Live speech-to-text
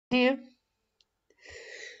Here.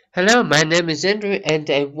 Hello, my name is Andrew and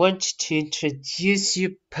I want to introduce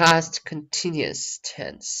you past continuous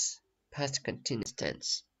tense. Past continuous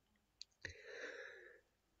tense.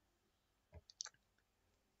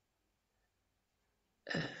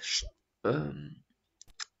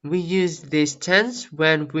 We use this tense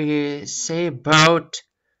when we say about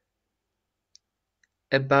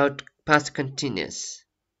past continuous.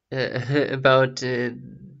 About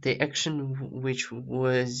the action which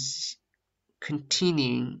was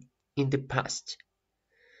continuing in the past.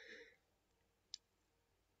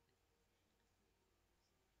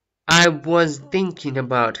 I was thinking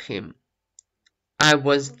about him. I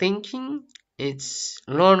was thinking, it's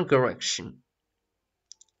longer action.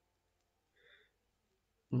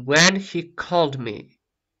 When he called me,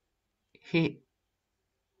 he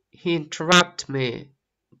interrupted me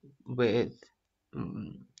with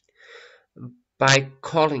mm, by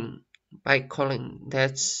calling.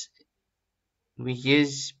 That's we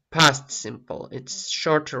use past simple. It's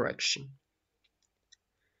shorter action.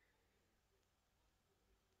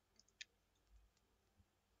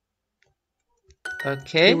 They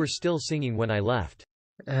Okay. were still singing when I left.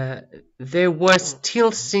 They were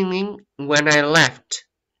still singing when I left.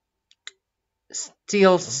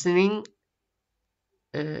 Still singing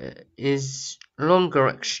is longer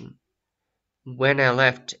action. When I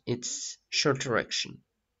left, it's shorter action.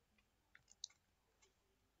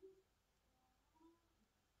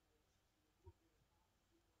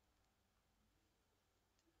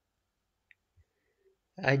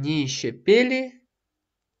 Они еще пели,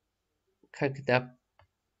 когда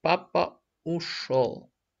папа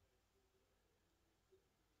ушел.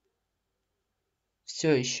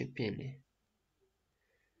 Все еще пели.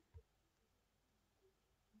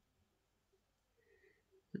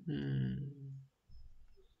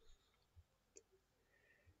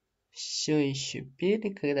 Все еще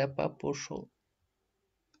пели, когда папа ушел.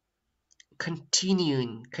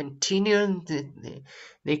 Continuing,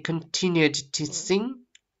 they continued to sing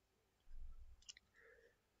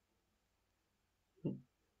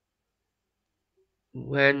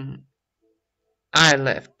when I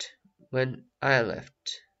left. When I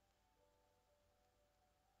left.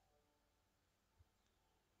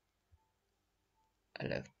 I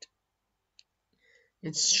left.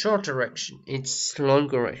 It's shorter action. It's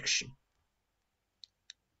longer action.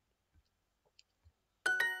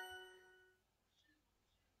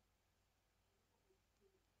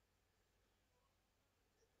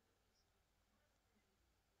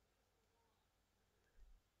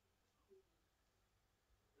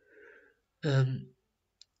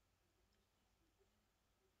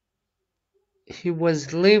 He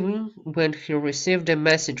was leaving when he received a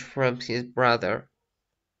message from his brother.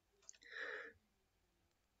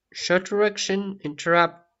 Shorter action,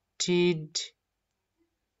 interrupted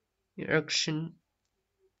action,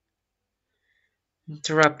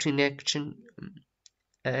 interrupting action,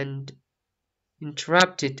 and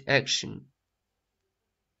interrupted action,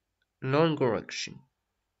 longer action,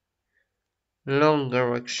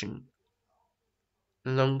 longer action,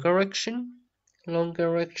 longer action,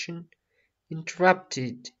 longer action,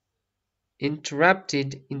 interrupting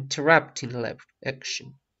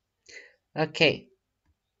action. Okay.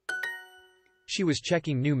 She was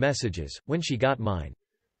checking new messages when she got mine.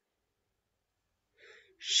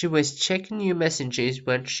 She was checking new messages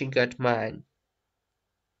when she got mine.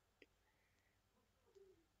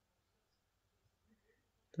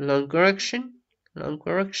 Longer action,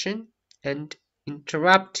 and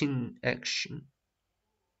interrupting action,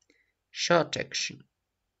 short action.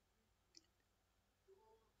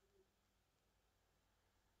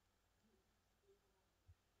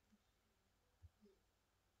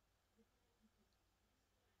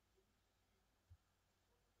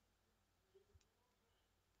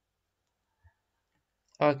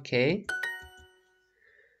 Okay.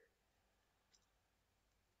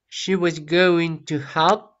 She was going to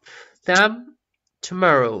help them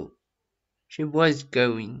tomorrow. She was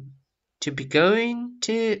going to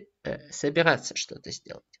собираться что-то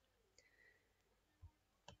сделать.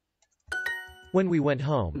 When we went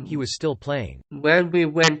home, he was still playing. When we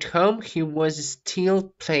went home, he was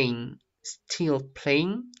still playing. Still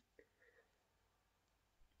playing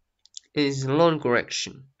is longer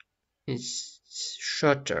action. Is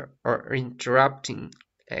shorter or interrupting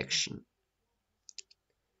action.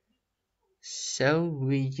 So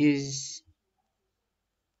we use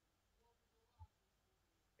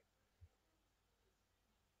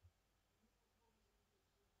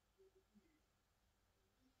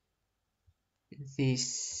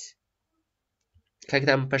this.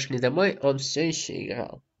 Когда мы пошли домой, он все еще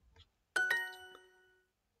играл.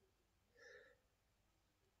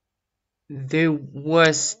 They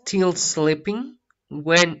were still sleeping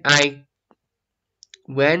when I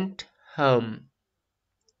went home.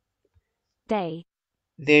 They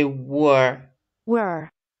They were were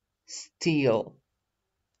still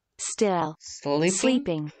still sleeping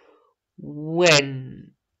sleeping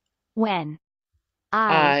when when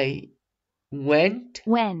I I went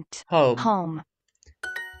went home. home.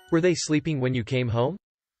 Were they sleeping when you came home?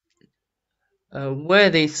 Were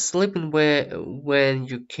they sleeping when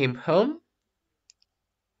you came home?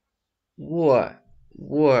 Were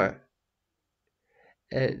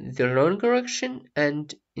the longer action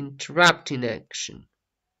and interrupting action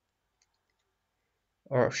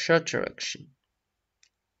or shorter action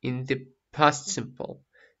in the past simple.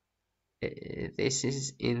 This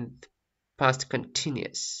is in past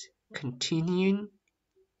continuous. Continuing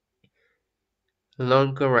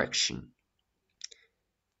longer action.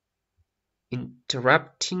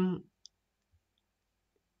 Interrupting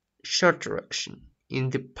shorter action in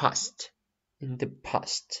the past. In the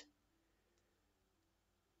past.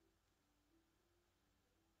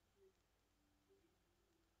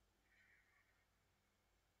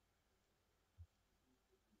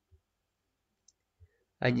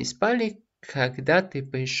 Они спали, когда ты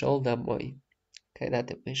пришел домой. Когда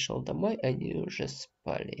ты пришел домой, они уже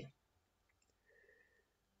спали.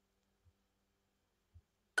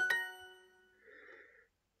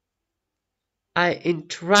 I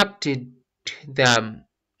interrupted them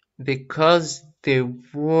because they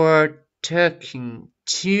were talking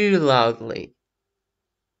too loudly.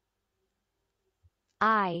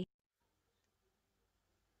 I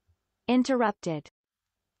interrupted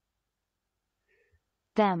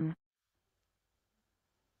them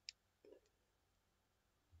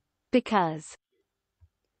because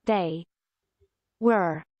they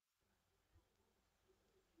were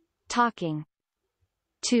talking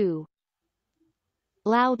too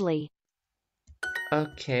loudly.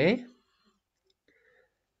 Okay.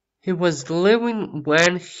 He was leaving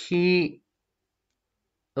when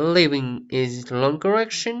leaving is longer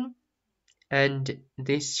action and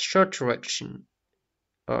this shorter action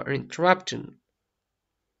or interrupting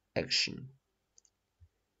action.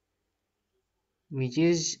 We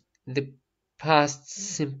use the past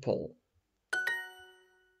simple.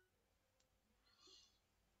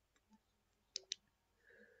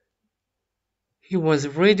 He was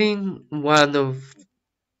reading one of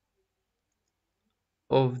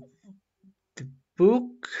the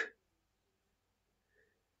book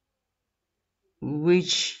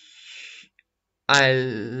which I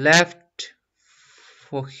left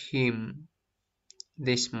for him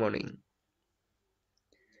this morning.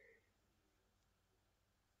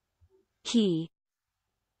 He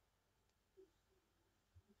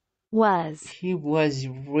was He was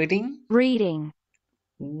reading reading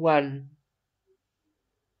one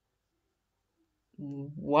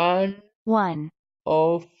one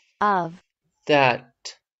of of that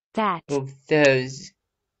that of those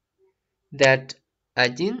that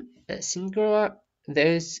adding singular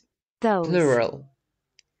those those plural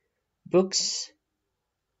books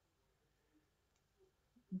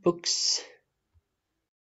books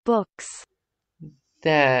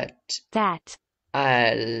that that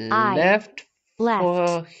I I left left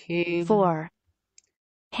for him for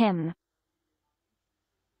him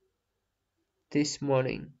this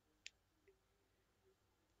morning.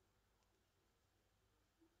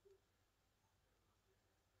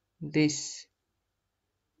 This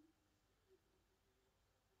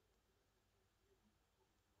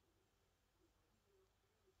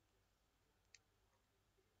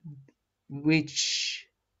which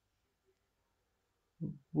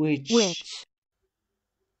which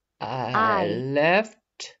I I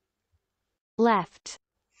left left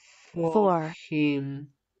for for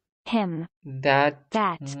him him that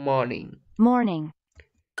that morning. morning.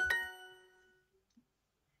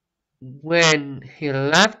 When he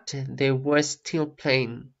left, they were still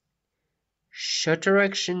playing. Shorter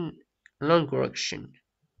action, longer action.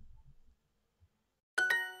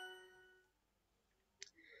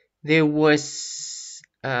 There was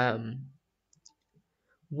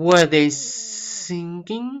were they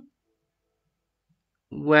singing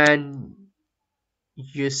when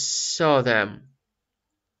you saw them?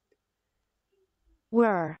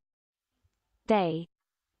 Were they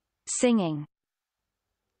singing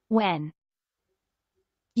when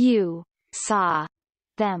you saw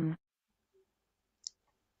them?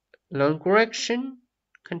 Longer action,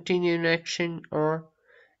 continuing action, or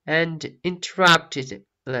and interrupted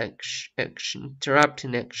action,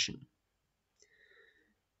 interrupting action.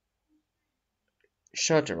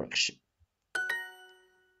 Shorter action.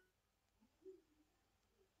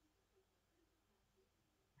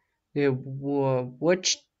 They were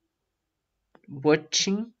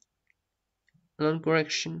watching, long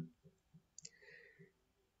correction,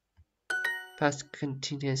 past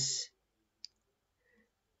continuous.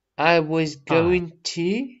 I was I going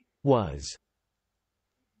was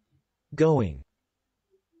going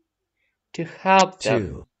to help to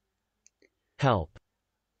them help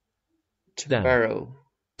them tomorrow.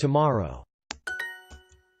 tomorrow.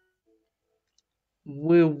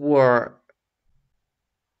 We were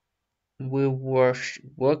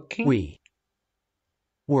working, We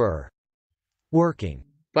were working,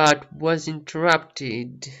 but was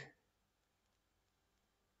interrupted.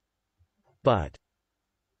 but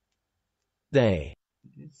they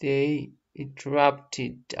They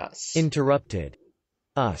interrupted us. interrupted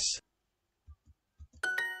us.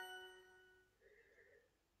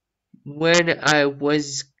 When I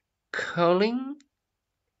was calling,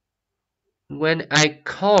 when I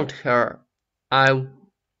called her, I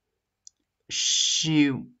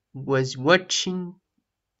she was watching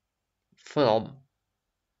film.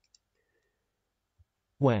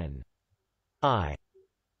 When I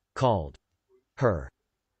called her,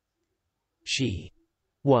 she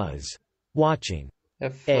was watching A a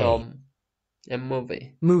film, a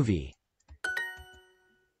movie. movie.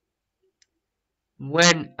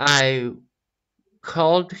 When I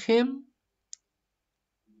called him,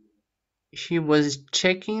 he was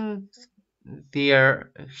checking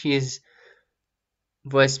his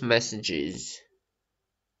voice messages.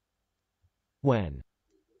 When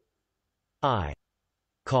I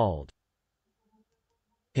called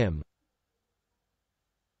him,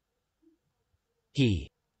 he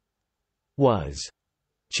was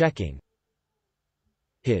checking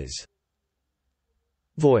his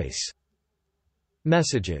voice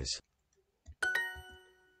messages.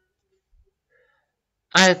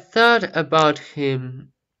 I thought about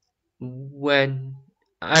him when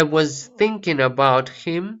I was thinking about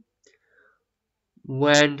him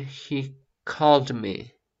when he called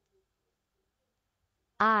me.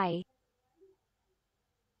 I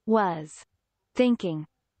was thinking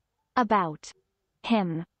about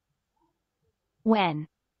him when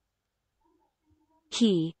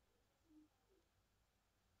he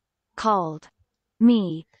called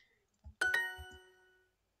me.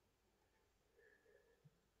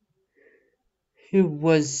 He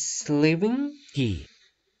was leaving He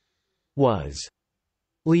was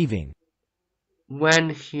leaving when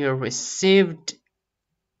he received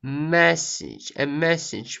a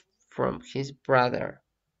message from his brother.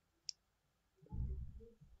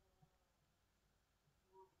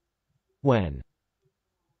 when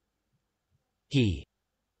he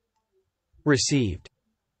received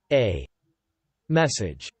a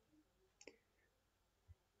message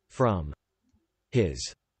from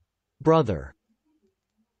his brother.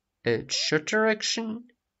 A short direction,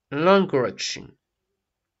 long direction.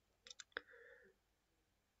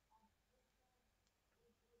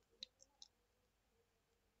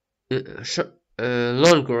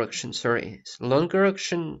 Long direction, sorry. Long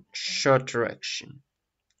direction, short direction.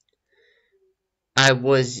 I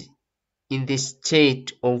was in the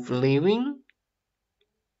state of living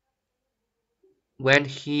when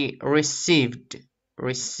he received,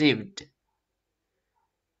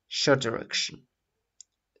 short direction,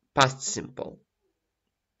 past simple,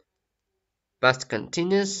 past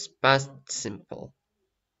continuous, past simple.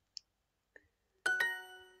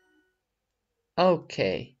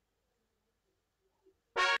 Okay.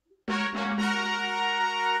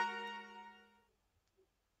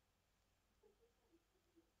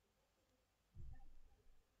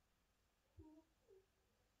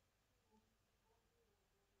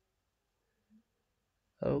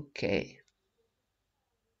 Okay.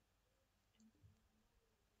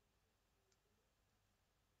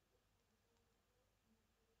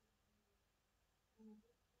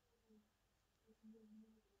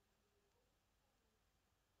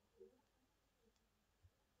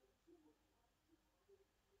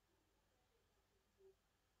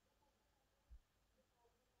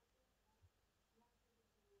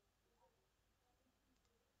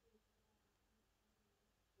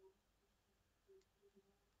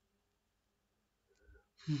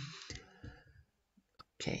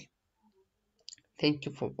 Okay. Thank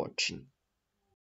you for watching.